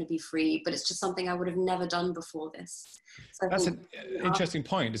that is going to be free, but it's just something I would have never done before this. So that's an interesting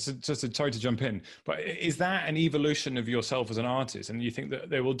point. Sorry to jump in, but is that an evolution of yourself as an artist? And you think that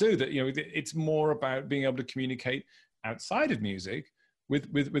they will do that? It's more about being able to communicate outside of music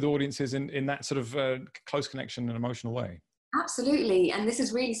with audiences in that sort of close connection and emotional way. Absolutely. And this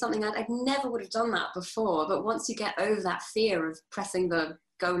is really something I never would have done that before. But once you get over that fear of pressing the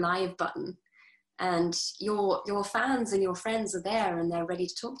go live button, and your fans and your friends are there and they're ready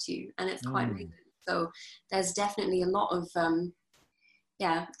to talk to you, and it's quite amazing. So there's definitely a lot of,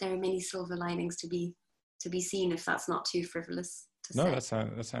 there are many silver linings to be seen, if that's not too frivolous to say. No,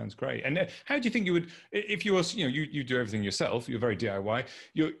 that sounds great. And how do you think you would, if you were, you do everything yourself, you're very DIY,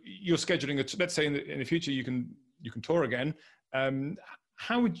 you're scheduling, let's say in the future you can tour again. Do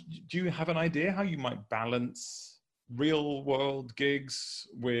you have an idea how you might balance real world gigs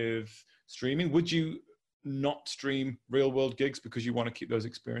with streaming? Would you not stream real world gigs because you want to keep those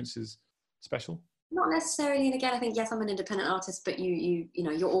experiences special? Not necessarily. And again, I think, yes, I'm an independent artist, but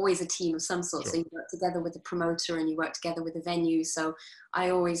you're always a team of some sort. Sure. So you work together with the promoter and you work together with the venue. So I'd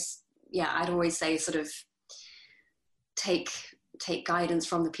always say sort of take guidance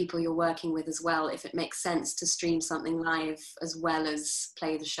from the people you're working with as well. If it makes sense to stream something live as well as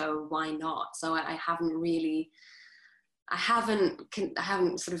play the show, why not? So I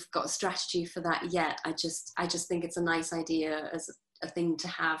haven't sort of got a strategy for that yet. I just think it's a nice idea as a thing to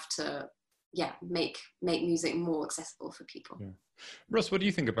have to, make music more accessible for people. Yeah. Russ, what do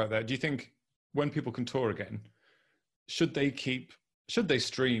you think about that? Do you think when people can tour again, should they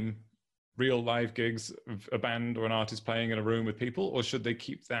stream real live gigs of a band or an artist playing in a room with people, or should they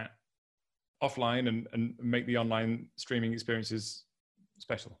keep that offline and make the online streaming experiences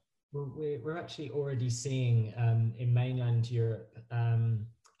special? Well, we're actually already seeing in mainland Europe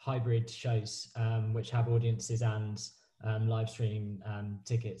hybrid shows which have audiences and live stream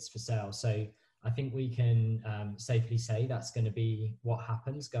tickets for sale. So I think we can safely say that's going to be what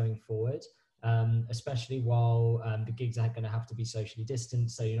happens going forward. Especially while the gigs are going to have to be socially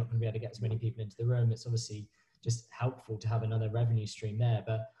distanced, so you're not going to be able to get as many people into the room. It's obviously just helpful to have another revenue stream there.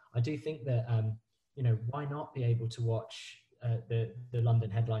 But I do think that, why not be able to watch the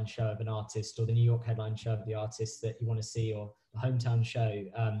London headline show of an artist, or the New York headline show of the artist that you want to see, or the hometown show,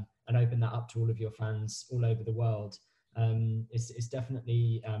 and open that up to all of your fans all over the world. It's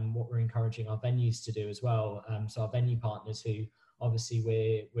definitely what we're encouraging our venues to do as well. So our venue partners, who obviously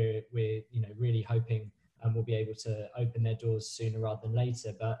we're really hoping we'll be able to open their doors sooner rather than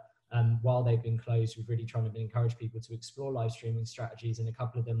later. But while they've been closed, we've really tried to encourage people to explore live streaming strategies, and a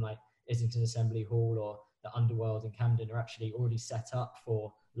couple of them, like Islington Assembly Hall or the Underworld in Camden, are actually already set up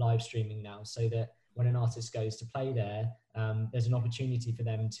for live streaming now, so that when an artist goes to play there, there's an opportunity for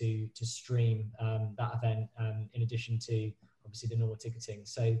them to stream that event in addition to obviously the normal ticketing.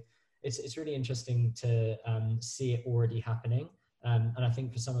 So it's really interesting to see it already happening. And I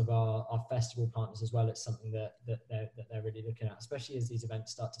think for some of our festival partners as well, it's something that they're really looking at, especially as these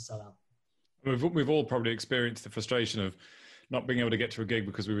events start to sell out. We've all probably experienced the frustration of not being able to get to a gig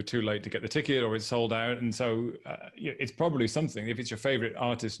because we were too late to get the ticket or it's sold out. And so it's probably something, if it's your favorite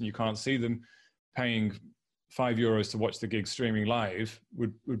artist and you can't see them, paying €5 to watch the gig streaming live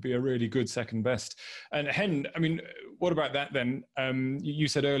would be a really good second best. And Hen, I mean, what about that then? You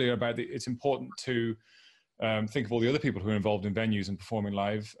said earlier about it's important to think of all the other people who are involved in venues and performing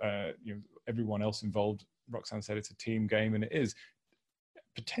live. Everyone else involved. Roxanne said it's a team game, and it is.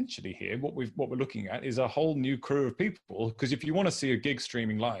 Potentially here, what we're looking at is a whole new crew of people, because if you want to see a gig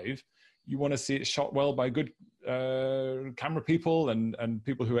streaming live, you want to see it shot well by good camera people and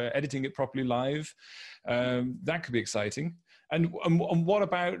people who are editing it properly live. That could be exciting. And what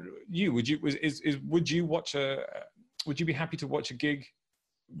about you? Would you be happy to watch a gig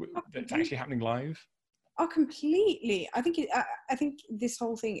that's actually happening live? Oh, completely. I think this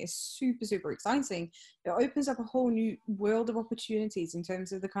whole thing is super, super exciting. It opens up a whole new world of opportunities in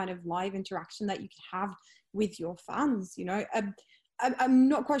terms of the kind of live interaction that you can have with your fans. I'm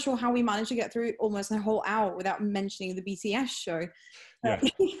not quite sure how we managed to get through almost a whole hour without mentioning the BTS show. Yeah.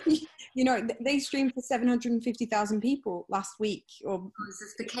 They streamed for 750,000 people last week. This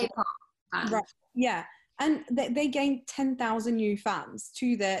is the K-pop fans. Right. Yeah. And they gained 10,000 new fans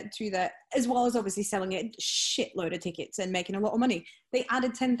to their, as well as obviously selling a shitload of tickets and making a lot of money. They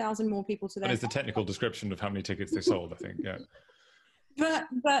added 10,000 more people to their. That is the technical description of how many tickets they sold, I think. Yeah.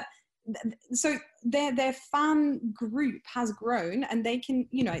 But so their fan group has grown, and they can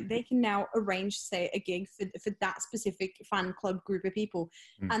now arrange, say, a gig for that specific fan club group of people,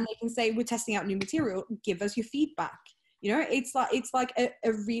 and they can say, we're testing out new material. Give us your feedback. It's like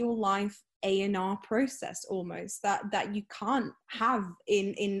a real life A&R process almost that you can't have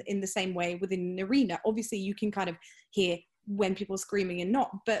in the same way within an arena. Obviously you can kind of hear when people are screaming and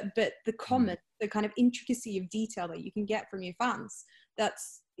not, but the comment, the kind of intricacy of detail that you can get from your fans,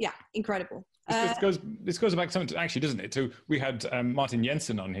 that's incredible. This goes back something to, actually, doesn't it? We had Martin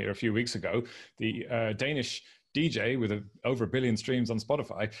Jensen on here a few weeks ago, the Danish DJ with over 1 billion streams on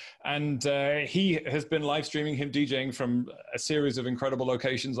Spotify, and he has been live streaming him DJing from a series of incredible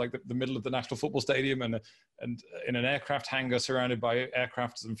locations, like the middle of the National Football Stadium and in an aircraft hangar surrounded by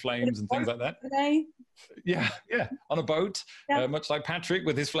aircrafts and flames and things like that. Yeah, on a boat, much like Patrick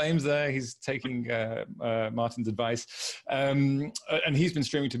with his flames there. He's taking Martin's advice, and he's been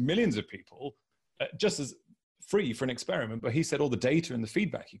streaming to millions of people, just as free for an experiment, but he said all the data and the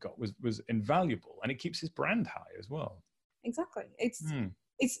feedback he got was invaluable, and it keeps his brand high as well. Exactly. It's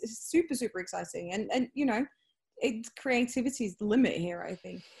super, super exciting, and creativity is the limit here, I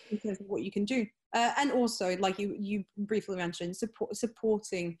think, in terms of what you can do, and also, like you briefly mentioned,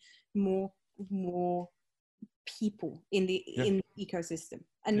 supporting more people in the ecosystem,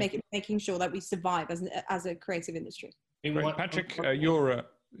 and making sure that we survive as a creative industry. Patrick, I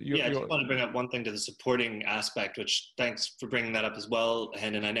just want to bring up one thing to the supporting aspect, which thanks for bringing that up as well,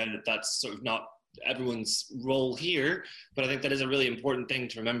 Hen. And I know that that's sort of not everyone's role here, but I think that is a really important thing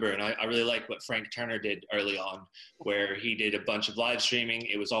to remember. And I really like what Frank Turner did early on, where he did a bunch of live streaming.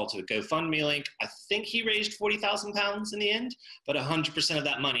 It was all to a GoFundMe link. I think he raised £40,000 in the end, but 100% of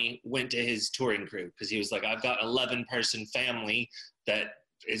that money went to his touring crew, because he was like, I've got an 11-person family that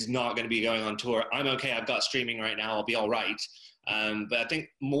is not going to be going on tour. I'm okay. I've got streaming right now. I'll be all right. But I think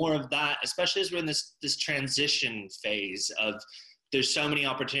more of that, especially as we're in this transition phase of, there's so many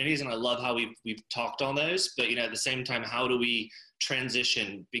opportunities, and I love how we've talked on those, but at the same time, how do we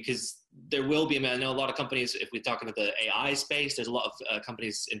transition? Because there will be, I know a lot of companies, if we're talking about the AI space, there's a lot of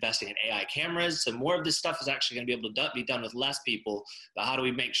companies investing in AI cameras. So more of this stuff is actually going to be able to be done with less people, but how do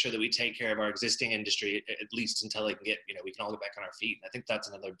we make sure that we take care of our existing industry, at least until they can get, we can all get back on our feet? And I think that's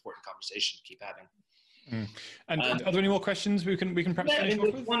another important conversation to keep having. And are there any more questions we can perhaps finish off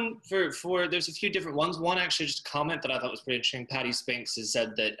with? One there's a few different ones. One actually, just a comment that I thought was pretty interesting. Patty Spinks has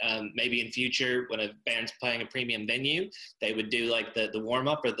said that maybe in future, when a band's playing a premium venue, they would do like the warm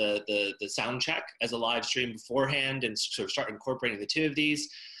up or the sound check as a live stream beforehand, and sort of start incorporating the two of these.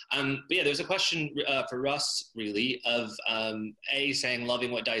 But yeah, there's a question for Russ, really, of saying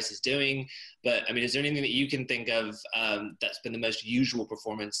loving what DICE is doing, but I mean, is there anything that you can think of that's been the most usual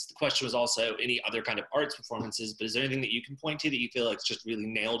performance? The question was also any other kind of arts performances, but is there anything that you can point to that you feel like it's just really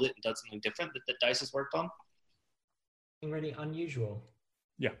nailed it and done something different that DICE has worked on? Really unusual.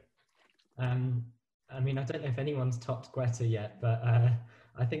 Yeah. I mean, I don't know if anyone's topped Greta yet, but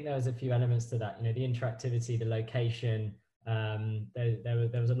I think there was a few elements to that. You know, the interactivity, the location.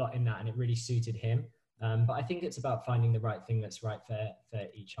 There was a lot in that, and it really suited him. But I think it's about finding the right thing that's right for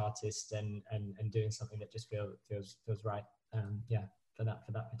each artist, and doing something that just feels right. For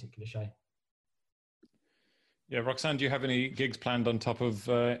that particular show. Yeah, Roxanne, do you have any gigs planned on top of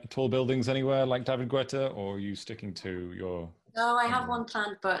tall buildings anywhere like David Guetta, or are you sticking to your... No, I have one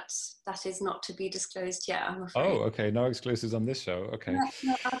planned, but that is not to be disclosed yet, I'm afraid. Oh, okay. No exclusives on this show. Okay.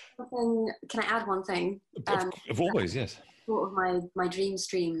 Can I add one thing? Of always, yes. Sort of my dream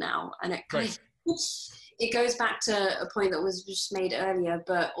stream now, and it goes back to a point that was just made earlier,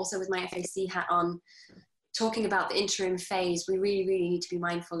 but also with my FAC hat on, talking about the interim phase, we really, really need to be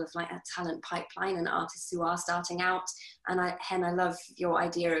mindful of like a talent pipeline and artists who are starting out. And I love your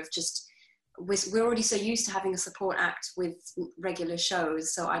idea of just, we're already so used to having a support act with regular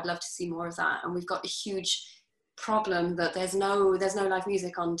shows, so I'd love to see more of that. And we've got a huge problem that there's no live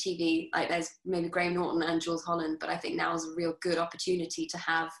music on TV. Like there's maybe Graham Norton and Jules Holland, but I think now is a real good opportunity to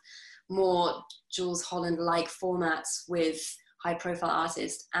have more Jules Holland-like formats with high-profile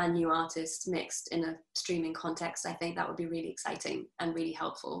artists and new artists mixed in a streaming context. I think that would be really exciting and really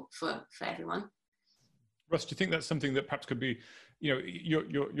helpful for everyone. Russ, do you think that's something that perhaps could be, you know,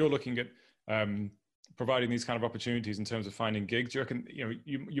 you're looking at providing these kind of opportunities in terms of finding gigs? Do you reckon, you know,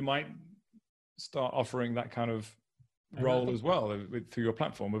 you might start offering that kind of role as well through your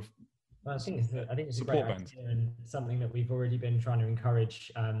platform of... Well, I think it's a great idea, and something that we've already been trying to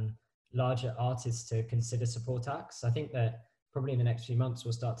encourage larger artists to consider support acts. I think that probably in the next few months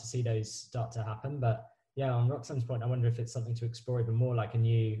we'll start to see those start to happen. But yeah, on Roxanne's point, I wonder if it's something to explore even more, like a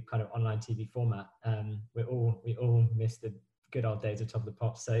new kind of online TV format. We all miss the good old days of Top of the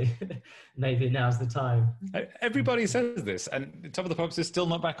Pops, so maybe now's the time. Everybody says this, and Top of the Pops is still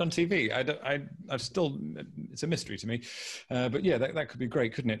not back on TV. I've still, it's a mystery to me, but yeah, that could be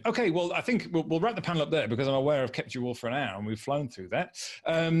great, couldn't it? Okay, well, I think we'll wrap the panel up there, because I'm aware I've kept you all for an hour and we've flown through that.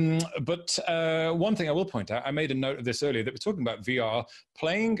 But one thing I will point out, I made a note of this earlier, that we're talking about VR.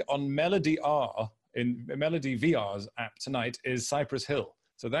 Playing on Melody R in Melody VR's app tonight is Cypress Hill.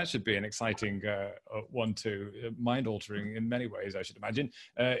 So that should be an exciting one too, mind-altering in many ways, I should imagine,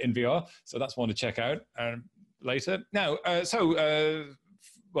 in VR. So that's one to check out later. Now,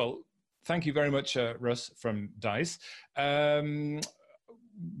 well, thank you very much, Russ from DICE.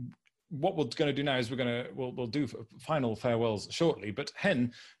 What we're going to do now is we'll do final farewells shortly. But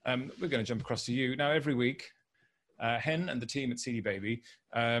Hen, we're going to jump across to you now. Every week, Hen and the team at CD Baby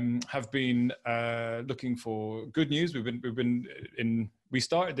have been looking for good news. We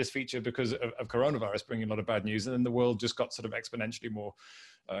started this feature because of coronavirus bringing a lot of bad news, and then the world just got sort of exponentially more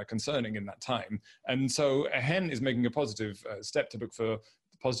concerning in that time. And so Hen is making a positive step to look for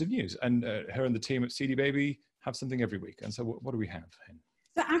positive news, and her and the team at CD Baby have something every week. And so what do we have, Hen?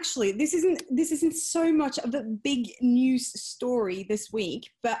 So actually, this isn't so much of a big news story this week,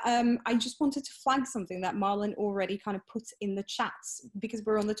 but I just wanted to flag something that Marlon already kind of put in the chats, because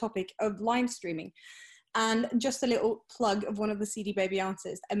we're on the topic of live streaming. And just a little plug of one of the CD Baby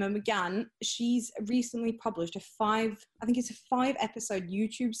artists, Emma McGann. She's recently published a 5-episode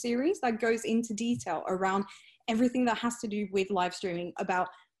YouTube series that goes into detail around everything that has to do with live streaming, about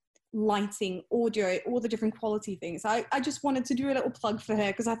lighting, audio, all the different quality things. I just wanted to do a little plug for her,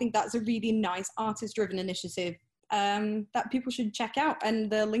 because I think that's a really nice artist-driven initiative that people should check out.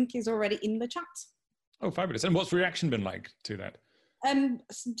 And the link is already in the chat. Oh, fabulous. And what's the reaction been like to that?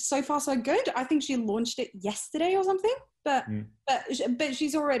 So far so good. I think she launched it yesterday or something, but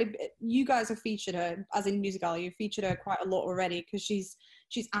she's already, you guys have featured her, as in Music Alley, you've featured her quite a lot already, because she's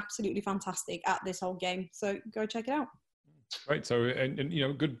absolutely fantastic at this whole game. So go check it out. Right. So, and you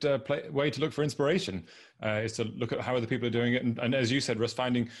know, good way to look for inspiration is to look at how other people are doing it. And as you said, Russ,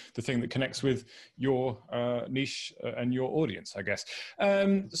 finding the thing that connects with your niche and your audience, I guess.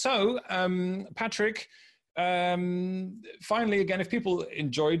 Patrick, finally, again, if people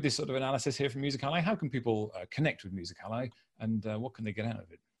enjoyed this sort of analysis here from Music Ally, how can people connect with Music Ally, and what can they get out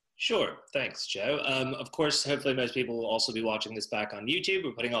of it? Sure. Thanks, Joe. Of course, hopefully most people will also be watching this back on YouTube.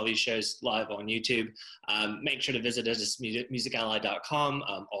 We're putting all these shows live on YouTube. Make sure to visit us at musically.com.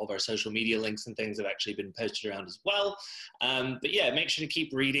 All of our social media links and things have actually been posted around as well. But yeah, make sure to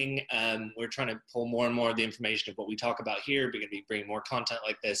keep reading. We're trying to pull more and more of the information of what we talk about here. We're going to be bringing more content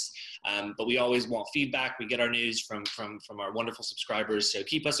like this. But we always want feedback. We get our news from our wonderful subscribers. So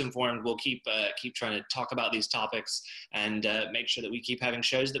keep us informed. We'll keep trying to talk about these topics, and make sure that we keep having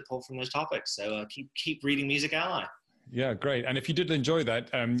shows that pull from those topics. So keep reading Music Ally. Yeah, great. And if you did enjoy that,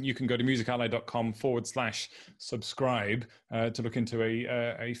 you can go to musically.com/subscribe to look into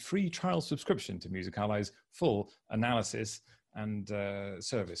a free trial subscription to Music Ally's full analysis and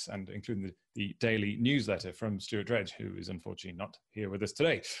service, and including the daily newsletter from Stuart Dredge, who is unfortunately not here with us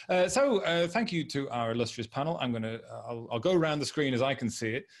today. So thank you to our illustrious panel. I'll go around the screen as I can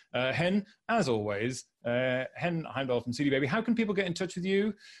see it. Hen, as always, Hen Heimdall from CD Baby. How can people get in touch with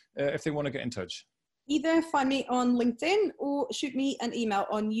you if they want to get in touch? Either find me on LinkedIn or shoot me an email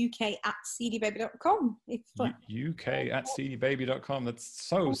on uk@cdbaby.com. uk@cdbaby.com. That's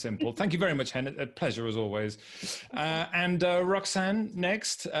so simple. Thank you very much, Hen. A pleasure as always. And Roxanne,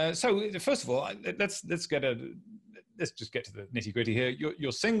 next. So first of all, let's just get to the nitty gritty here.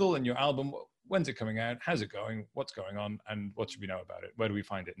 Your single and your album, when's it coming out? How's it going? What's going on? And what should we know about it? Where do we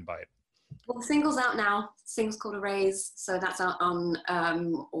find it and buy it? Well, the single's out now. The single's called Erase, so that's out on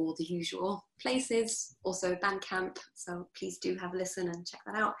all the usual places, also Bandcamp, so please do have a listen and check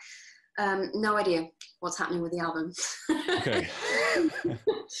that out. No idea what's happening with the album. Okay.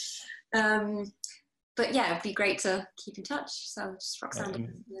 But yeah, it'd be great to keep in touch. So just Roxanne de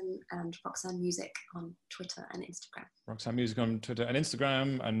Bastion and Roxanne Music on Twitter and Instagram. Roxanne Music on Twitter and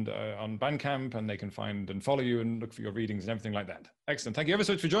Instagram, and on Bandcamp, and they can find and follow you and look for your readings and everything like that. Excellent. Thank you ever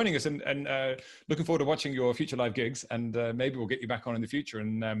so much for joining us, and looking forward to watching your future live gigs, and maybe we'll get you back on in the future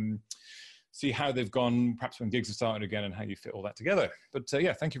and see how they've gone, perhaps when gigs have started again, and how you fit all that together. But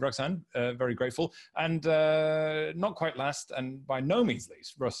yeah, thank you, Roxanne. Very grateful. And not quite last, and by no means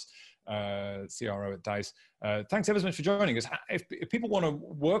least, Russ, CRO at DICE. Thanks ever so much for joining us. If people want to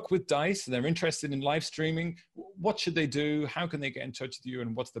work with DICE and they're interested in live streaming, what should they do? How can they get in touch with you?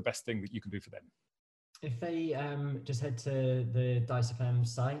 And what's the best thing that you can do for them? If they just head to the DICE FM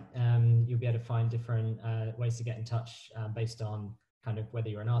site, you'll be able to find different ways to get in touch based on kind of whether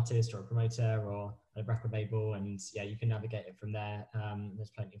you're an artist or a promoter or a record label, and yeah, you can navigate it from there.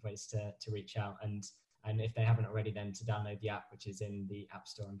 There's plenty of ways to reach out, and if they haven't already, then to download the app, which is in the App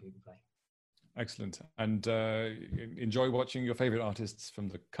Store and Google Play. Excellent. And enjoy watching your favorite artists from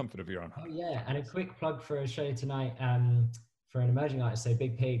the comfort of your own home. Oh, yeah, and a quick plug for a show tonight for an emerging artist. So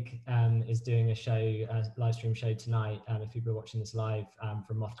Big Pig is doing a live stream show tonight. If people are watching this live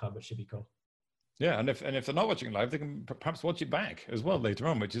from Moth Club, it should be cool. Yeah, and if they're not watching it live, they can perhaps watch it back as well later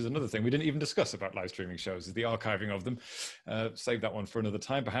on, which is another thing we didn't even discuss about live streaming shows, is the archiving of them. Save that one for another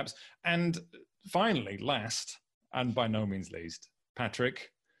time, perhaps. And finally, last, and by no means least,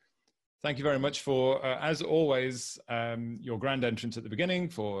 Patrick, thank you very much for, as always, your grand entrance at the beginning,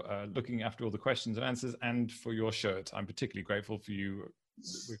 for looking after all the questions and answers, and for your shirt. I'm particularly grateful for you.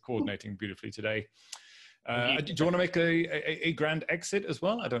 We're coordinating beautifully today. Do you want to make a grand exit as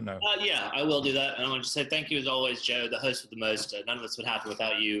well? I don't know. Yeah, I will do that. And I want to say thank you as always, Joe, the host with the most. None of this would happen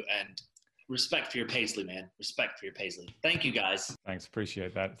without you. And respect for your paisley, man. Respect for your paisley. Thank you, guys. Thanks.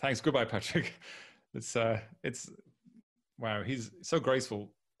 Appreciate that. Thanks. Goodbye, Patrick. It's wow. He's so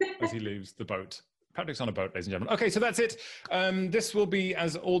graceful as he leaves the boat. Patrick's on a boat, ladies and gentlemen. Okay, so that's it. This will be,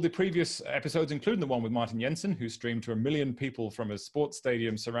 as all the previous episodes, including the one with Martin Jensen, who streamed to 1 million people from a sports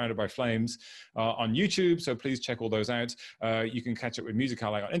stadium surrounded by flames on YouTube. So please check all those out. You can catch up with Music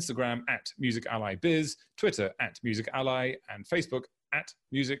Ally on Instagram at Music Ally Biz, Twitter at Music Ally, and Facebook at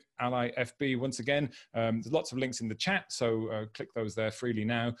Music Ally FB. Once again, there's lots of links in the chat, so click those there freely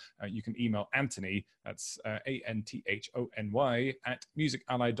now. You can email Anthony, that's ANTHONY, at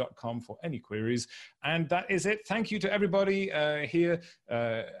musically.com for any queries. And that is it. Thank you to everybody here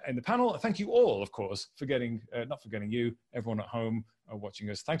in the panel. Thank you all, of course, for not forgetting you, everyone at home watching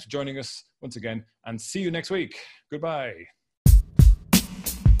us. Thanks for joining us once again, and see you next week. Goodbye.